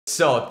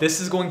So this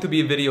is going to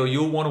be a video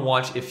you'll want to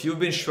watch if you've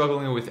been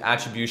struggling with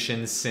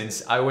attribution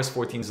since iOS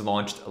 14's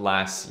launched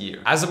last year.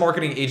 As a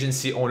marketing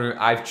agency owner,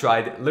 I've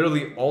tried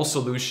literally all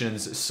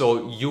solutions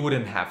so you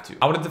wouldn't have to.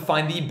 I wanted to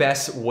find the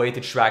best way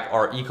to track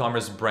our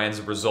e-commerce brand's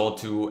result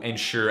to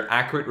ensure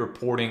accurate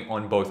reporting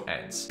on both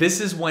ends. This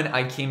is when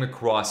I came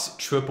across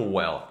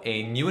Attribution,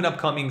 a new and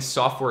upcoming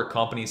software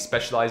company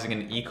specializing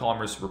in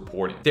e-commerce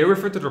reporting. They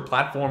refer to their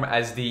platform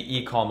as the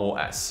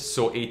ecomOs,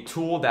 so a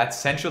tool that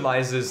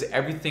centralizes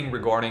everything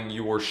regarding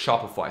your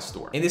Shopify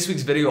store. In this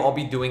week's video, I'll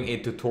be doing a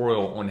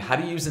tutorial on how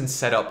to use and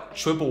set up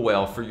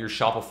Attribution for your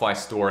Shopify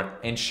store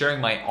and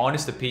sharing my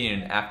honest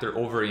opinion after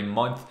over a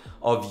month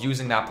of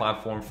using that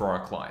platform for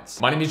our clients.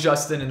 My name is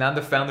Justin and I'm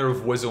the founder of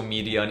Wizo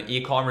Media, an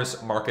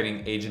e-commerce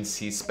marketing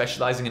agency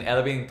specializing in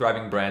elevating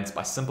thriving brands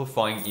by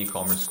simplifying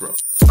e-commerce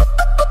growth.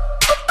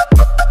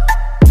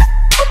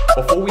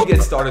 Before we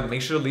get started,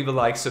 make sure to leave a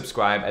like,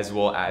 subscribe, as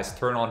well as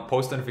turn on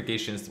post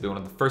notifications to be one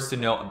of the first to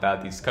know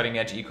about these cutting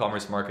edge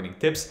e-commerce marketing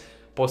tips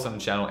post on the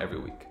channel every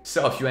week.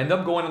 So if you end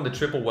up going on the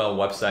Attribution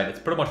website, it's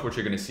pretty much what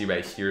you're going to see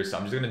right here. So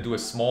I'm just going to do a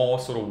small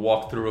sort of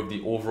walkthrough of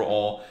the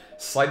overall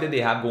site that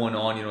they have going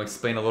on,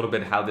 explain a little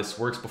bit how this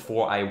works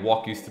before I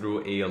walk you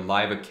through a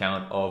live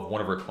account of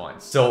one of our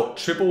clients. So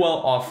Attribution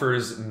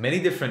offers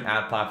many different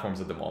ad platforms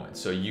at the moment.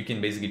 So you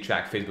can basically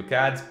track Facebook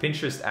ads,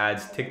 Pinterest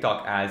ads,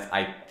 TikTok ads.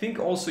 I think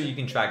also you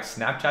can track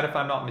Snapchat if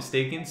I'm not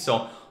mistaken.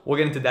 So we'll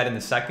get into that in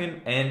a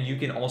second. And you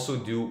can also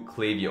do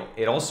Klaviyo.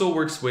 It also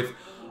works with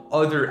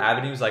other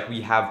avenues, like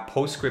we have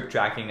PostScript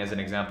tracking as an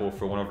example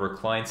for one of our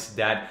clients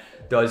that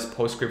does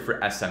PostScript for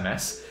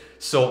SMS.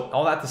 So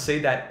all that to say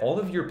that all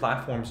of your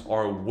platforms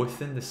are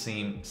within the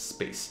same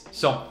space.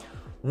 So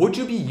would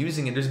you be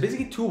using it? There's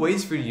basically two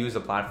ways for you to use a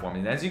platform.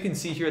 And as you can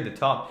see here at the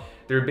top,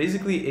 there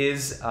basically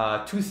is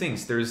two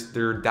things. There's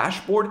their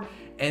dashboard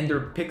and their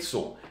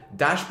pixel.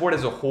 Dashboard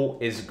as a whole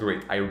is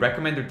great. I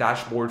recommend their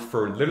dashboard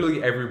for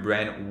literally every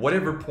brand,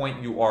 whatever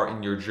point you are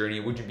in your journey.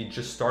 Would you be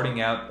just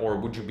starting out or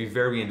would you be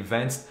very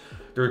advanced?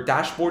 Their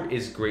dashboard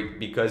is great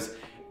because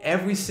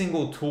every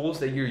single tools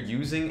that you're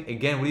using,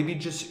 again, would be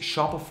just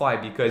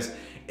Shopify, because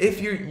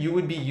if you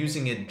would be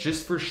using it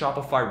just for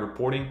Shopify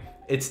reporting,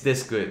 it's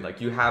this good. Like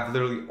you have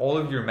literally all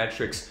of your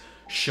metrics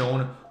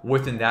shown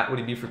within that. Would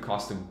it be for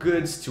cost of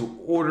goods to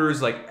orders?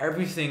 Like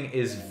everything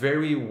is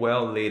very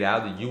well laid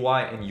out. The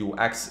UI and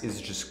UX is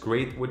just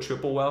great with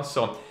Attribution.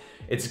 So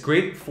it's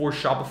great for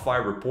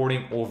Shopify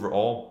reporting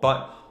overall,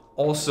 but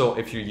also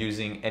if you're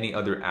using any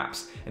other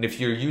apps. And if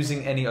you're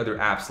using any other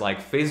apps like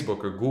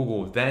Facebook or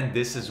Google, then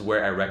this is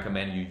where I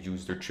recommend you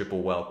use their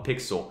Attribution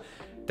pixel.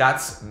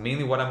 That's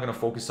mainly what I'm going to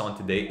focus on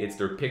today. It's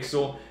their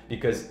pixel,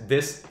 because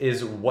this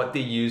is what they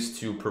use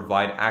to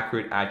provide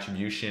accurate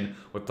attribution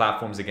with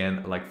platforms,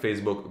 again, like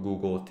Facebook,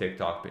 Google,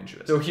 TikTok,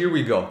 Pinterest. So here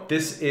we go.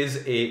 This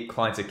is a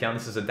client's account.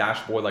 This is a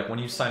dashboard. Like when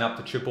you sign up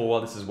to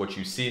Attribution, this is what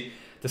you see.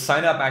 To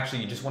sign up,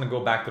 actually, you just want to go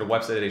back to the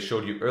website that I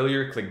showed you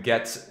earlier, click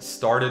Get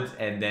Started,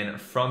 and then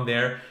from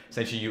there,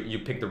 essentially you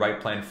pick the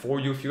right plan for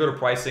you. If you go to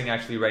pricing,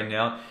 actually right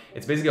now,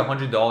 it's basically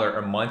 $100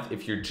 a month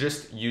if you're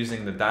just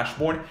using the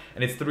dashboard,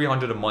 and it's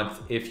 $300 a month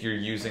if you're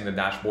using the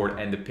dashboard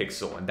and the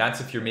pixel. And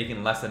that's if you're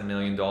making less than $1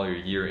 million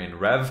a year in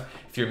rev.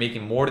 If you're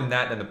making more than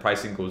that, then the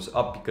pricing goes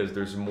up because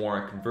there's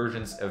more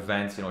conversions,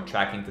 events,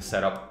 tracking to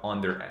set up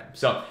on their end.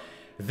 So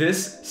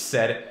this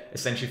said,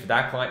 essentially for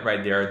that client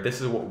right there,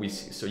 this is what we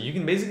see. So you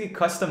can basically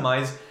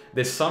customize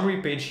this summary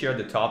page here at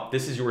the top.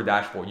 This is your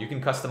dashboard. You can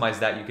customize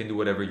that. You can do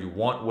whatever you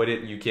want with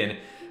it. You can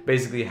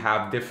basically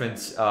have different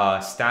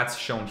stats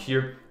shown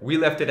here. We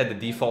left it at the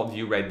default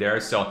view right there.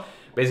 So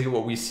basically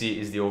what we see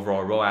is the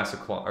overall ROAS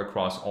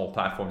across all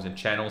platforms and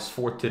channels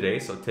for today.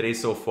 So today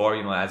so far,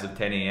 as of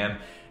 10 a.m.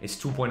 is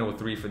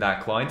 2.03 for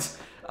that client.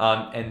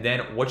 And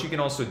then what you can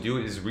also do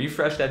is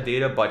refresh that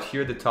data, but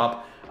here at the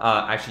top,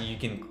 actually you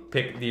can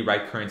pick the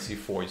right currency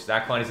for you. So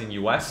that client is in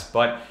US,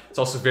 but it's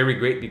also very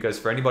great because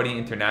for anybody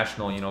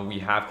international, we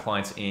have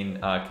clients in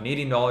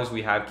Canadian dollars,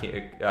 we have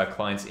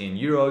clients in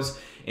euros,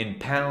 in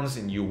pounds,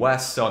 in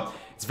US. So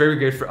it's very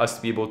good for us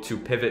to be able to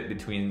pivot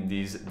between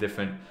these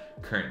different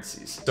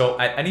currencies. So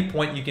at any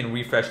point you can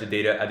refresh the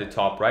data at the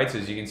top right. So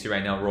as you can see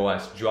right now,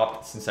 ROAS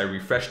dropped since I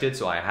refreshed it.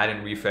 So I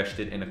hadn't refreshed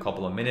it in a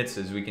couple of minutes.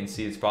 As we can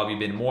see, it's probably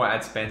been more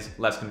ad spends,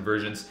 less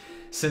conversions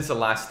since the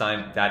last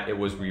time that it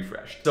was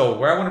refreshed. So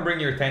where I want to bring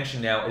your attention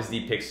now is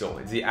the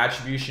pixel. It's the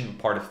attribution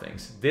part of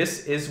things.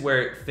 This is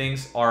where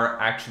things are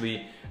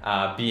actually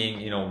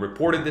being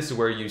reported. This is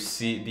where you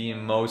see the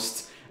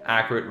most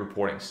accurate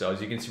reporting. So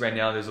as you can see right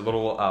now, there's a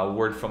little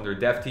word from their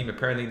dev team.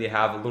 Apparently they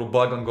have a little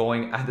bug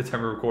ongoing at the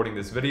time of recording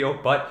this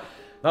video, but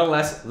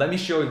nonetheless, let me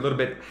show you a little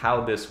bit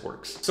how this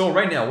works. So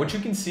right now, what you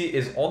can see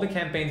is all the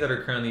campaigns that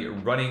are currently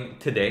running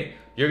today.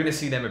 You're gonna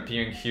see them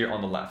appearing here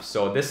on the left.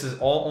 So this is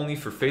all only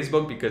for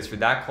Facebook, because for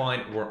that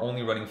client, we're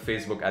only running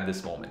Facebook at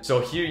this moment.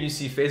 So here you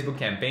see Facebook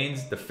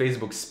campaigns, the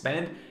Facebook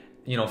spend,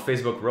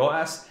 Facebook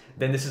ROAS.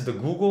 Then this is the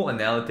Google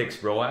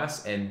Analytics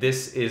ROAS, and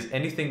this is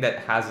anything that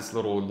has this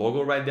little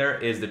logo right there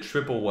is the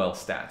Attribution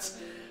stats.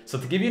 So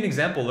to give you an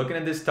example, looking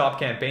at this top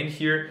campaign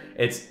here,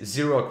 it's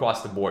 0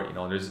 across the board. You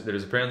know,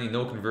 there's apparently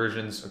no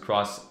conversions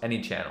across any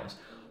channels.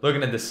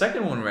 Looking at the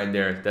second one right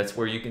there, that's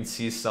where you can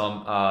see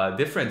some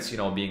difference, you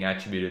know, being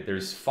attributed.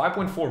 There's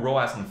 5.4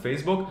 ROAS on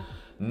Facebook,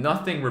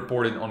 nothing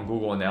reported on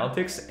Google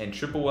Analytics, and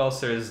Triple Whale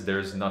says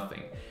there's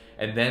nothing.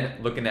 And then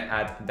looking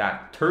at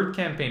that third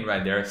campaign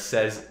right there,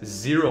 says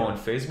 0 on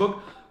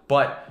Facebook,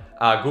 but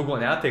Google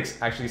Analytics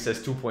actually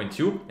says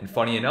 2.2, and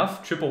funny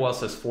enough, Triple Whale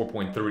says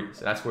 4.3.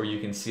 So that's where you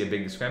can see a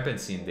big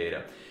discrepancy in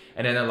data.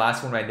 And then the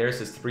last one right there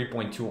says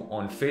 3.2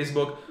 on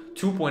Facebook,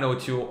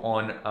 2.02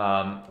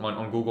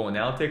 on Google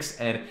Analytics,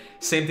 and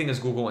same thing as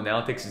Google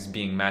Analytics is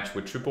being matched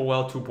with Triple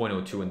Whale,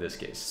 2.02 in this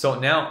case. So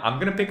now I'm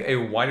gonna pick a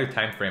wider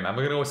time frame. I'm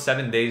gonna go with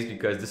 7 days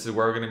because this is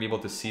where we're gonna be able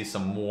to see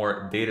some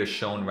more data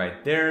shown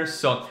right there.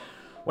 So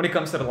when it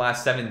comes to the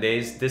last 7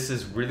 days, this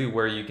is really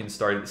where you can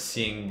start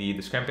seeing the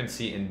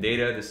discrepancy in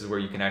data. This is where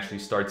you can actually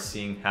start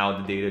seeing how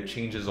the data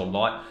changes a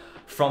lot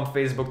from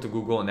Facebook to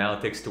Google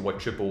Analytics to what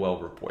Triple Whale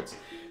reports.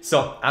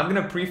 So I'm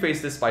gonna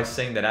preface this by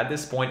saying that at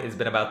this point, it's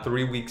been about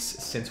 3 weeks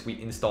since we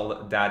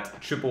installed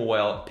that Triple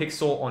Whale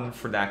pixel on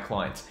for that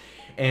client.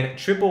 And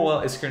Triple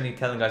Whale is currently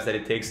telling us that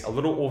it takes a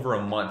little over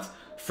a month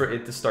for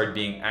it to start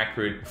being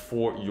accurate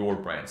for your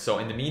brand. So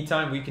in the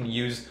meantime, we can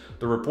use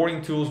the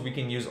reporting tools, we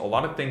can use a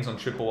lot of things on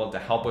Triple Whale to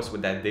help us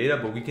with that data,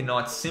 but we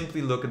cannot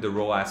simply look at the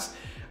ROAS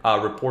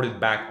reported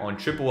back on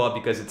Triple Whale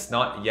because it's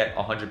not yet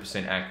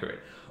 100% accurate.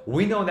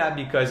 We know that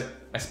because,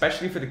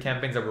 especially for the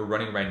campaigns that we're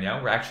running right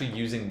now, we're actually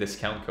using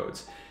discount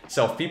codes.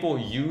 So if people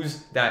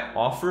use that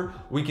offer,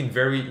 we can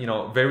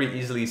very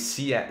easily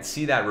see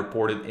that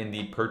reported in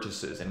the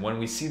purchases. And when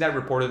we see that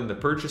reported in the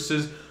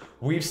purchases,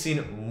 we've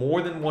seen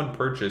more than one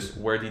purchase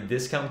where the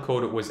discount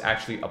code was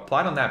actually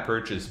applied on that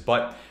purchase,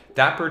 but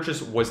that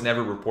purchase was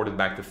never reported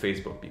back to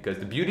Facebook. Because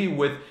the beauty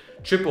with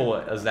Triple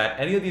Whale is that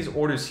any of these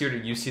orders here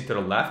that you see to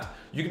the left,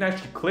 you can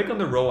actually click on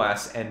the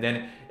ROAS and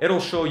then it'll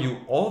show you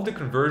all of the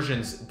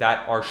conversions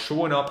that are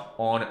showing up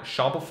on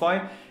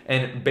Shopify.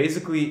 And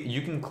basically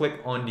you can click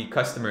on the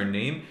customer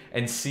name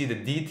and see the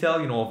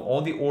detail, you know, of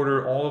all the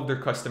order, all of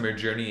their customer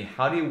journey,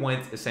 how they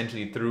went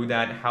essentially through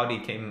that, how they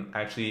came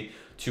actually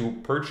to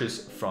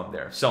purchase from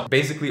there. So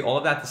basically all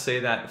of that to say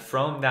that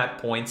from that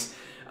point,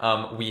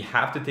 we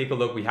have to take a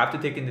look, we have to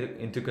take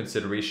into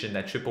consideration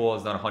that Triple Whale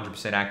is not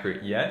 100%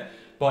 accurate yet,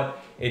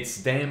 but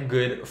it's damn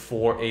good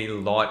for a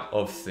lot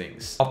of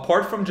things.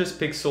 Apart from just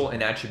pixel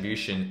and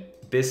attribution,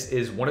 this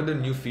is one of the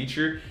new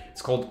features.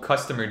 It's called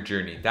customer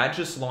journey. That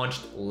just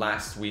launched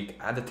last week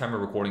at the time of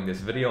recording this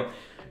video.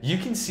 You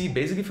can see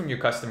basically from your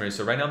customers.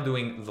 So right now I'm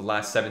doing the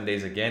last 7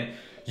 days again.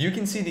 You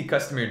can see the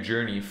customer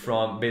journey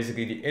from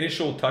basically the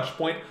initial touch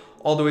point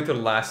all the way to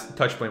the last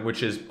touch point,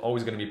 which is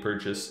always going to be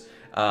purchase,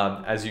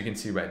 as you can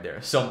see right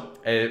there. So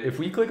if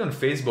we click on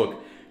Facebook,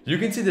 you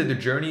can see that the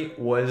journey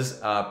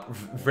was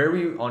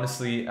very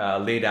honestly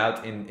laid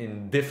out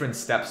in different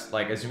steps.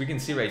 Like as we can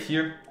see right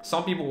here,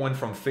 some people went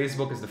from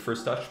Facebook as the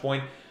first touch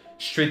point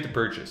straight to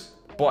purchase,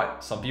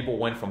 but some people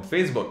went from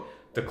Facebook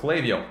to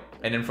Klaviyo,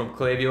 and then from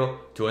Klaviyo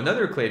to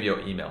another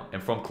Klaviyo email,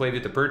 and from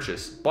Klaviyo to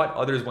purchase, but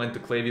others went to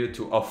Klaviyo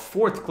to a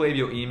fourth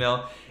Klaviyo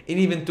email, and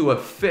even to a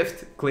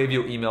fifth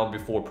Klaviyo email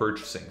before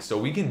purchasing. So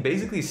we can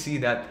basically see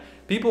that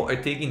people are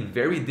taking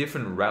very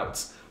different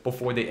routes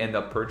before they end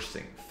up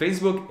purchasing.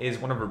 Facebook is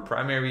one of our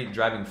primary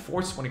driving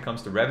force when it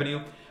comes to revenue,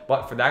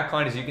 but for that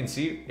client, as you can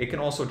see, it can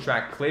also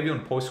track Klaviyo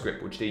and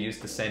PostScript, which they use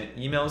to send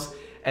emails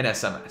and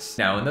SMS.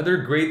 Now, another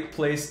great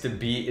place to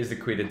be is the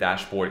creative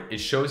dashboard. It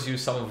shows you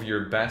some of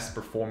your best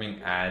performing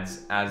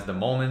ads as the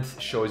moment,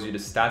 shows you the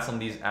stats on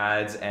these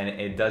ads, and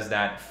it does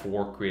that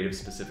for creative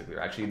specifically. Or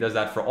actually, it does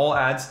that for all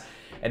ads.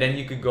 And then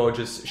you could go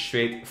just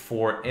straight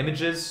for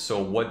images.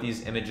 So what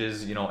these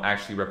images,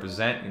 actually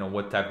represent,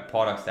 what type of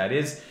products that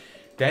is.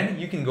 Then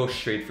you can go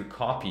straight for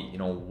copy.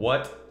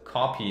 What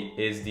copy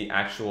is the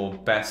actual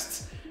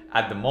best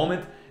at the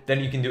moment.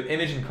 Then you can do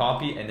image and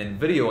copy and then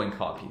video and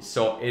copy.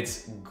 So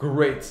it's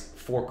great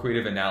for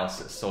creative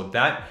analysis. So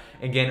that,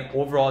 again,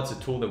 overall, it's a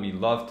tool that we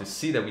love to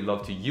see, that we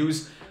love to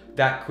use.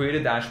 That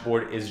creative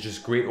dashboard is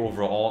just great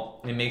overall.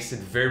 It makes it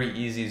very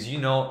easy. As you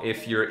know,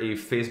 if you're a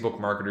Facebook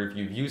marketer, if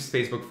you've used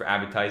Facebook for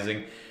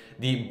advertising,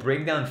 the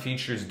breakdown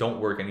features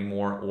don't work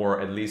anymore, or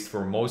at least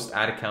for most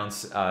ad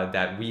accounts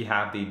that we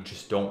have, they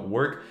just don't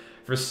work.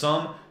 For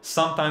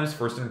sometimes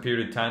for a certain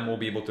period of time, we'll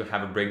be able to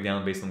have a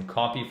breakdown based on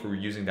copy if we're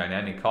using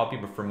dynamic copy,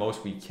 but for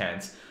most we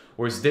can't.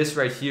 Whereas this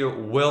right here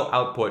will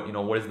output,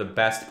 what is the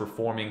best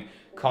performing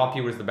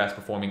copy, what is the best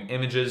performing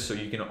images, so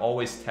you can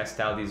always test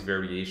out these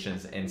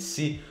variations and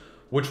see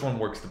which one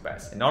works the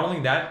best. And not only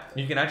that,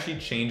 you can actually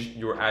change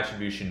your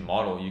attribution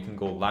model. You can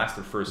go last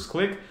or first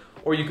click,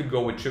 or you could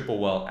go with Triple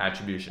Whale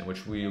attribution,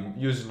 which we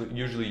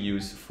usually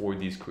use for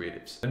these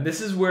creatives. And this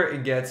is where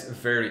it gets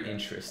very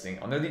interesting.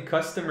 Under the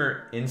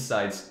customer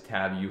insights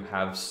tab, you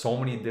have so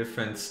many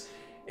different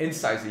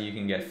insights that you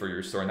can get for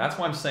your store. And that's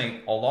why I'm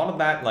saying a lot of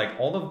that, like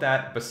all of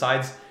that,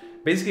 besides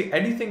basically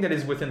anything that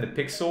is within the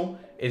pixel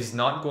is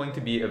not going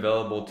to be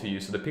available to you.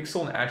 So the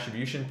pixel and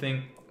attribution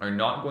thing are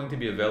not going to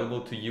be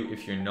available to you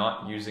if you're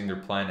not using their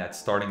plan that's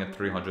starting at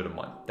 $300 a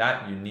month.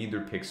 That you need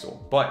their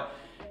pixel. But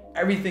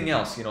everything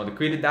else, you know, the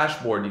created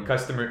dashboard, the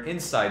customer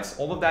insights,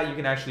 all of that you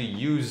can actually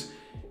use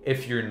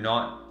if you're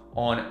not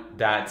on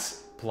that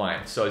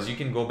plan. So as you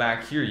can go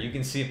back here, you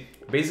can see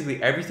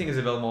basically everything is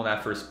available in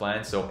that first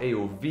plan. So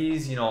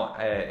AOVs, you know,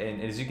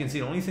 and as you can see,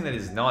 the only thing that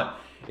is not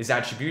is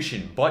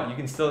attribution, but you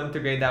can still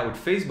integrate that with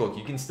Facebook.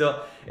 You can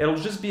still, it'll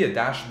just be a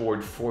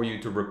dashboard for you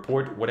to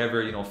report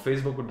whatever, you know,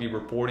 Facebook would be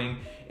reporting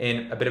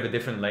in a bit of a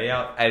different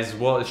layout, as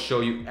well as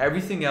show you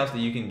everything else that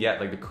you can get.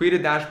 Like the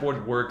created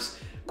dashboard works,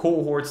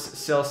 cohorts,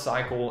 sales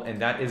cycle,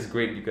 and that is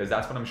great because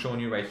that's what I'm showing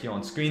you right here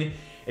on screen.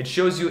 It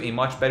shows you a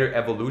much better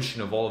evolution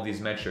of all of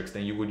these metrics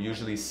than you would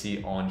usually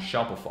see on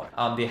Shopify.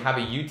 They have a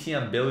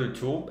UTM builder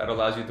tool that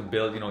allows you to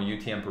build, you know,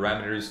 UTM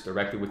parameters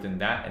directly within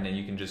that, and then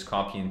you can just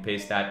copy and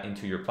paste that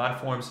into your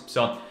platforms.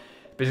 So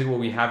basically what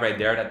we have right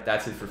there,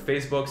 that's it for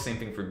Facebook. Same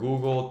thing for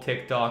Google,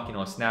 TikTok, you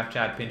know,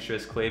 Snapchat,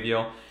 Pinterest,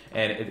 Klaviyo.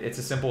 And it's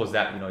as simple as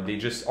that. You know, they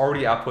just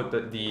already output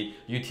the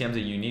UTMs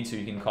that you need, so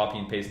you can copy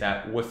and paste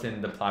that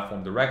within the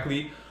platform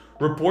directly.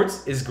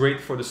 Reports is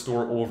great for the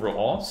store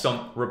overall.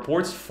 Some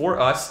reports for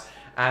us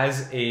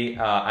as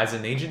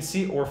an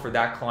agency, or for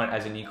that client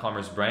as an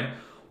e-commerce brand,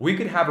 we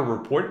could have a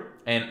report,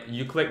 and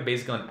you click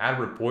basically on add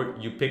report.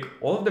 You pick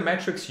all of the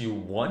metrics you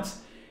want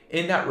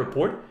in that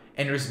report,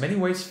 and there's many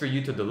ways for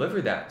you to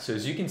deliver that. So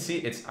as you can see,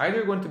 it's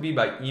either going to be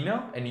by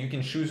email, and you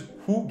can choose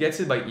who gets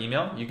it by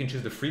email. You can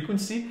choose the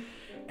frequency,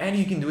 and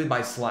you can do it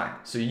by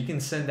Slack. So you can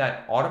send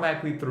that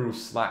automatically through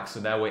Slack. So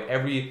that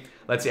way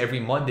let's say every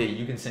Monday,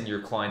 you can send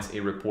your clients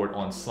a report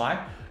on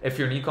Slack. If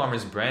you're an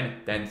e-commerce brand,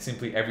 then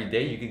simply every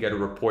day you can get a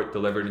report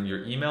delivered in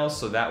your emails.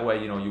 So that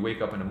way, you know, you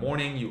wake up in the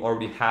morning, you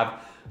already have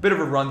a bit of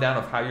a rundown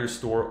of how your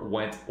store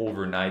went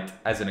overnight,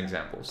 as an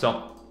example.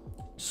 So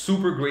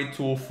super great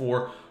tool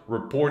for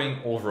reporting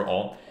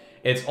overall.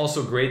 It's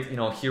also great, you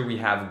know, here we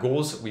have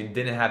goals. We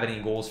didn't have any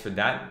goals for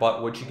that,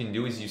 but what you can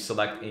do is you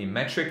select a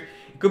metric.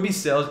 It could be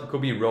sales, it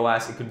could be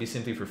ROAS, it could be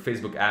simply for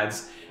Facebook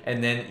ads,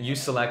 and then you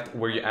select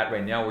where you're at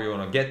right now, where you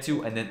want to get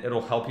to, and then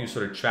it'll help you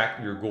sort of track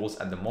your goals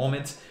at the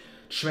moment.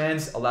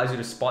 Trends allows you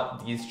to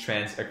spot these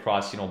trends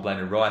across, you know,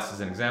 blended ROAS as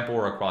an example,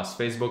 or across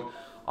Facebook.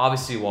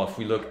 Obviously, well, if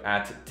we look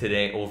at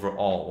today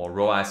overall, well,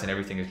 ROAS and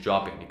everything is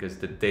dropping because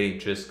the day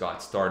just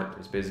got started.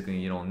 There's basically,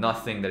 you know,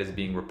 nothing that is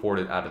being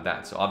reported out of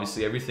that. So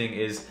obviously everything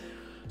is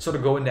sort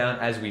of going down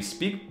as we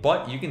speak,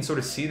 but you can sort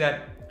of see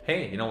that,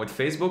 hey, you know, with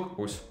Facebook,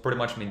 we're pretty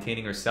much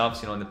maintaining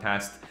ourselves, you know, in the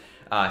past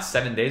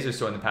 7 days or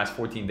so, in the past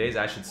 14 days,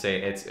 I should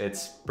say,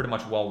 it's pretty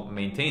much well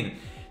maintained.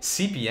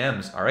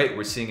 CPMs, all right,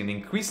 we're seeing an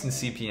increase in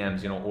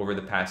CPMs, you know, over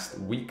the past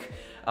week.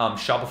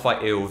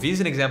 Shopify AOV is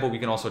an example. We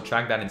can also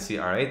track that and see,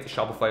 all right,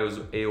 Shopify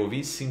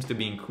AOV seems to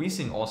be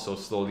increasing also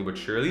slowly but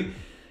surely.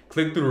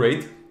 Click-through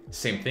rate,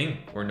 same thing.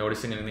 We're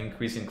noticing an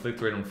increase in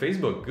click-through rate on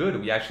Facebook. Good,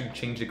 we actually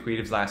changed the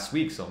creatives last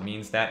week, so it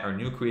means that our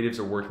new creatives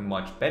are working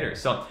much better.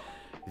 So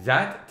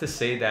that to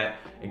say that,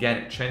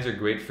 again, trends are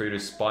great for you to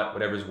spot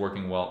whatever's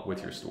working well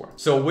with your store.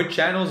 So with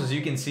channels, as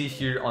you can see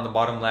here on the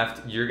bottom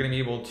left, you're gonna be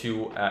able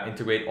to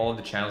integrate all of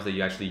the channels that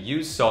you actually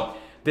use. So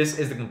this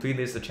is the complete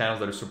list of channels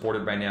that are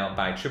supported right now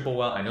by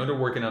Triplewell. I know they're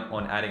working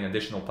on adding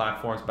additional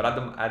platforms, but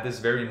at this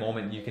very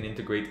moment, you can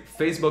integrate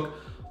Facebook,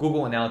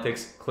 Google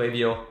Analytics,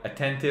 Klaviyo,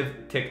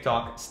 Attentive,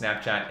 TikTok,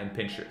 Snapchat, and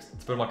Pinterest.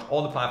 It's pretty much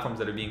all the platforms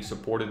that are being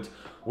supported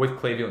with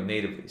Klaviyo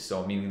natively.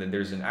 So meaning that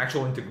there's an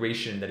actual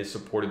integration that is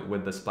supported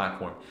with this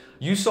platform.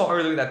 You saw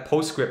earlier that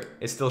PostScript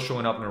is still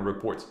showing up in our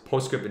reports.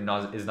 PostScript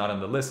is not on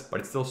the list, but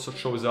it still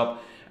shows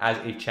up as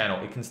a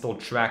channel. It can still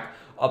track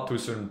up to a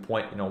certain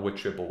point, you know, with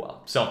Triplewell.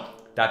 So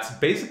that's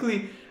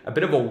basically a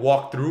bit of a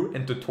walkthrough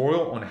and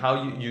tutorial on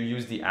how you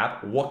use the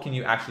app, what can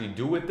you actually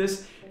do with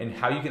this, and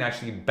how you can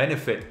actually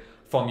benefit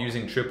from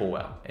using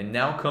Triplewell. And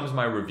now comes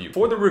my review.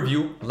 For the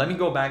review, let me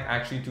go back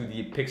actually to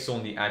the pixel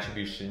and the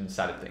attribution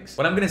side of things.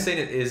 What I'm gonna say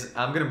is,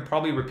 I'm gonna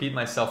probably repeat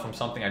myself from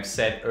something I've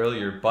said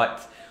earlier,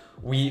 but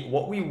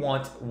what we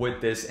want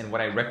with this and what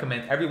I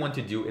recommend everyone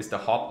to do is to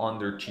hop on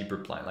their cheaper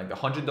plan. Like the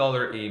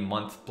 $100 a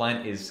month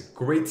plan is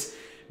great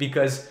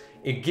because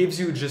it gives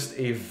you just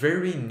a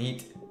very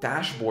neat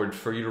dashboard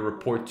for you to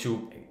report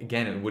to,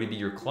 again, would it be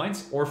your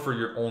clients or for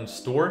your own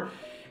store.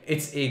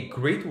 It's a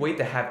great way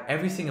to have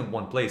everything in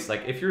one place.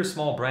 Like if you're a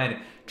small brand,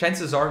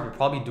 chances are you're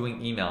probably doing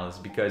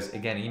emails because,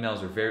 again,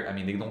 emails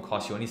are they don't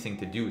cost you anything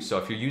to do. So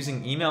if you're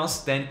using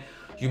emails, then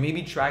you may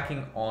be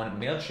tracking on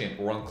MailChimp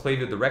or on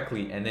Klaviyo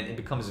directly, and then it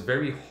becomes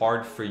very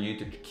hard for you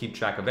to keep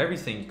track of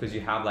everything because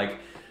you have like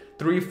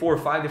 3, 4,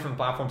 5 different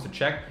platforms to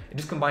check. It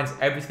just combines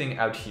everything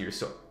out here.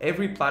 So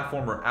every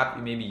platform or app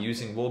you may be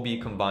using will be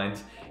combined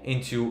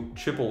into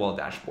Triplewell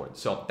dashboard.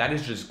 So that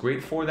is just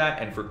great for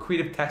that. And for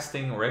creative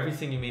testing or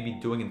everything you may be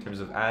doing in terms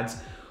of ads,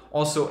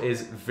 also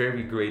is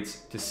very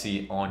great to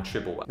see on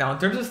Triplewell. Now, in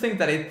terms of things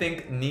that I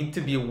think need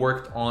to be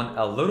worked on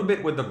a little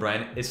bit with the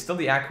brand is still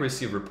the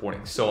accuracy of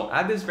reporting. So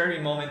at this very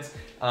moment,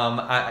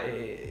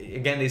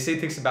 again, they say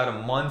it takes about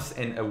a month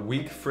and a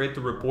week for it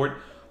to report.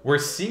 we're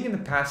seeing in the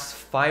past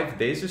 5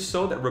 days or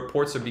so that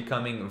reports are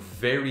becoming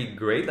very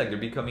great, like they're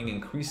becoming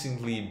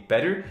increasingly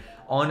better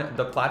on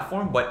the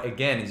platform. But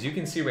again, as you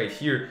can see right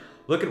here,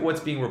 look at what's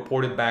being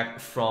reported back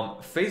from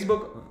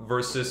Facebook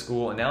versus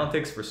Google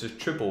Analytics versus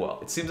Triple.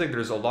 It seems like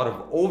there's a lot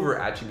of over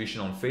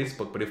attribution on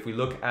Facebook, but if we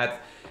look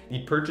at the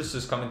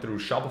purchases coming through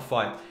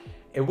Shopify,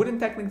 it wouldn't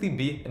technically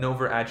be an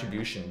over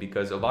attribution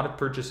because a lot of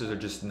purchases are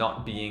just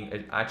not being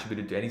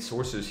attributed to any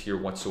sources here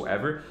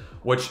whatsoever,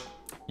 which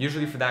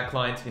usually for that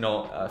client,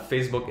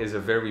 Facebook is a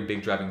very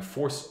big driving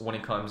force when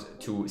it comes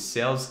to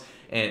sales.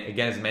 And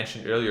again, as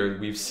mentioned earlier,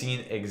 we've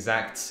seen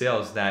exact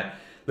sales that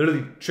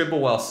literally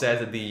Triple says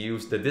that they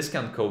use the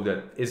discount code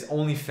that is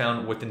only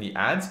found within the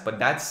ads, but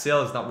that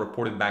sale is not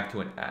reported back to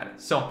an ad.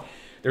 So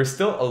there's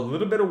still a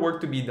little bit of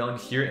work to be done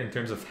here in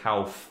terms of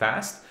how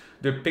fast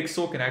the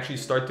pixel can actually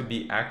start to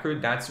be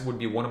accurate. That would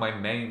be one of my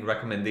main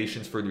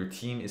recommendations for your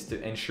team, is to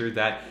ensure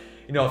that,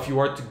 if you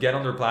are to get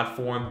on their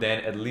platform,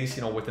 then at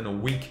least, within a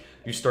week,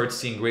 you start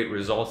seeing great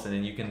results, and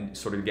then you can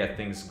sort of get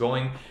things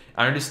going.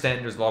 I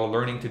understand there's a lot of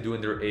learning to do in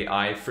their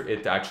AI for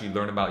it to actually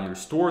learn about your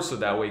store, so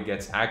that way it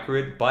gets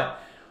accurate. But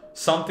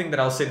something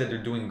that I'll say that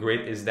they're doing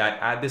great is that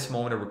at this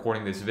moment of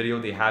recording this video,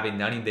 they have a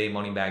 90-day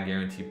money-back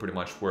guarantee, pretty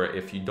much, where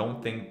if you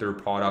don't think their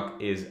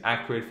product is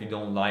accurate, if you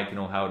don't like,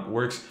 how it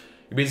works,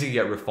 you basically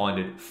get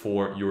refunded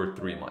for your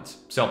 3 months.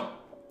 So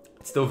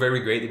it's still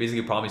very great. They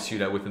basically promise you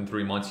that within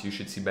 3 months, you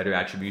should see better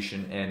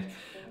attribution and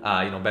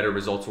better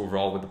results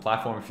overall with the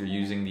platform if you're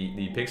using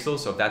the pixels.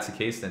 So if that's the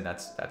case, then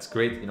that's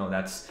great.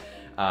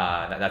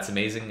 That's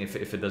amazing.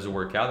 If it doesn't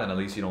work out, then at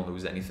least you don't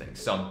lose anything.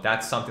 So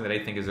that's something that I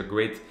think is a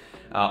great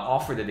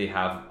offer that they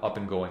have up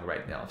and going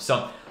right now.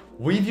 So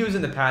we've used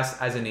in the past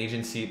as an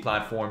agency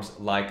platforms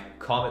like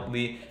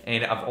Cometly,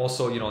 and I've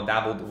also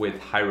dabbled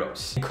with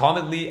Hyros.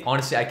 Cometly,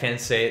 honestly, I can't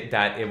say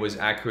that it was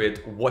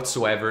accurate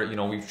whatsoever.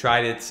 We've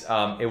tried it.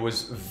 It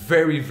was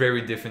very,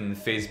 very different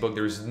than Facebook.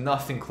 There's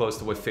nothing close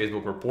to what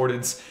Facebook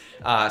reported.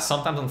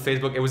 Sometimes on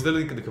Facebook, it was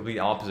literally the complete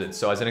opposite.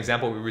 So as an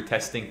example, we were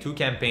testing 2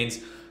 campaigns,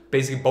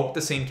 basically both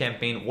the same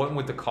campaign, one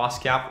with the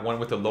cost cap, one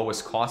with the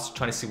lowest cost,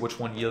 trying to see which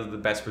one yielded the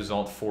best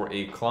result for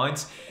a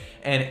client.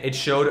 And it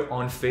showed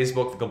on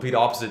Facebook the complete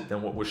opposite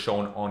than what was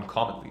shown on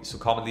Cometly. So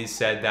Cometly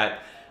said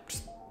that,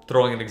 just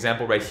throwing an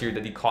example right here,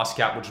 that the cost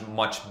cap was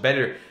much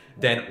better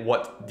than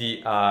what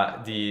the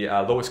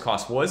lowest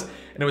cost was.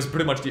 And it was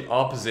pretty much the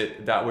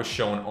opposite that was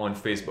shown on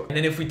Facebook. And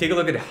then if we take a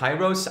look at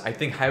Hyros, I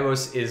think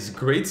Hyros is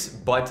great,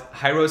 but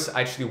Hyros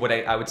actually, what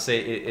I would say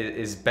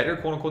is better,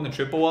 quote unquote, than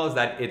Triple, is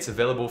that it's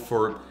available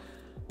for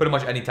pretty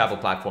much any type of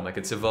platform. Like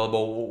it's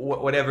available,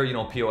 whatever,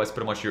 POS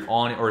pretty much you're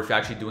on, or if you're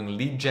actually doing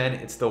lead gen,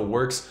 it still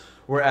works.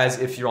 Whereas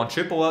if you're on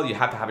Triple, you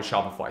have to have a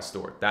Shopify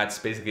store. That's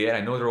basically it.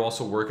 I know they're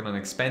also working on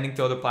expanding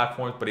to other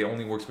platforms, but it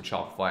only works with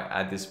Shopify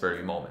at this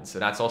very moment. So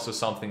that's also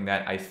something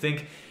that I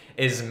think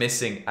is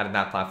missing out of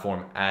that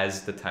platform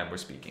as the time we're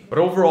speaking. But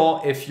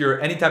overall, if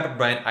you're any type of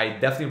brand, I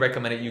definitely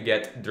recommend that you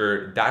get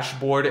their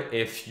dashboard.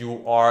 If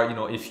you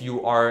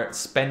are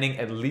spending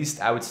at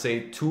least, I would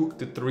say, $2,000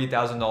 to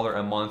 $3,000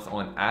 a month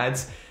on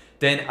ads,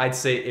 then I'd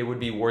say it would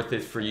be worth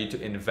it for you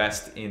to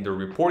invest in the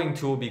reporting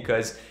tool,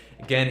 because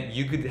again,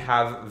 you could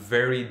have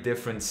very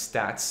different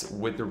stats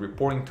with the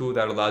reporting tool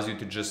that allows you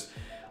to just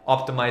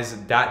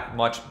optimize that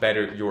much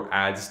better your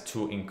ads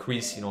to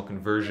increase,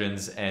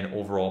 conversions and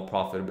overall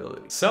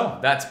profitability. So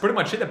that's pretty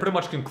much it. That pretty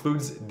much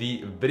concludes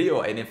the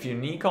video. And if you're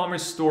an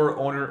e-commerce store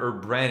owner or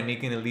brand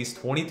making at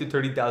least $20,000 to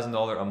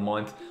 $30,000 a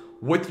month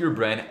with your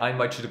brand, I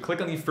invite you to click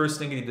on the first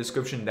link in the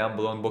description down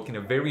below and book in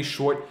a very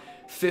short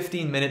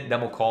 15-minute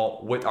demo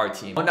call with our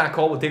team. On that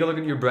call, we'll take a look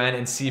at your brand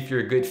and see if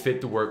you're a good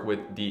fit to work with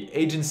the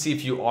agency.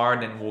 If you are,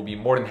 then we'll be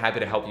more than happy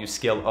to help you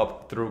scale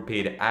up through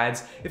paid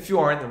ads. If you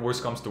aren't, then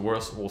worst comes to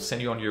worst, we'll send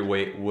you on your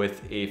way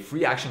with a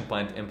free action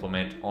plan to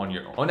implement on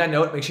your own. On that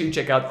note, make sure you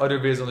check out other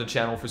videos on the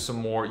channel for some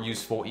more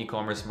useful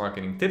e-commerce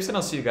marketing tips, and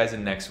I'll see you guys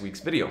in next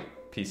week's video.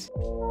 Peace.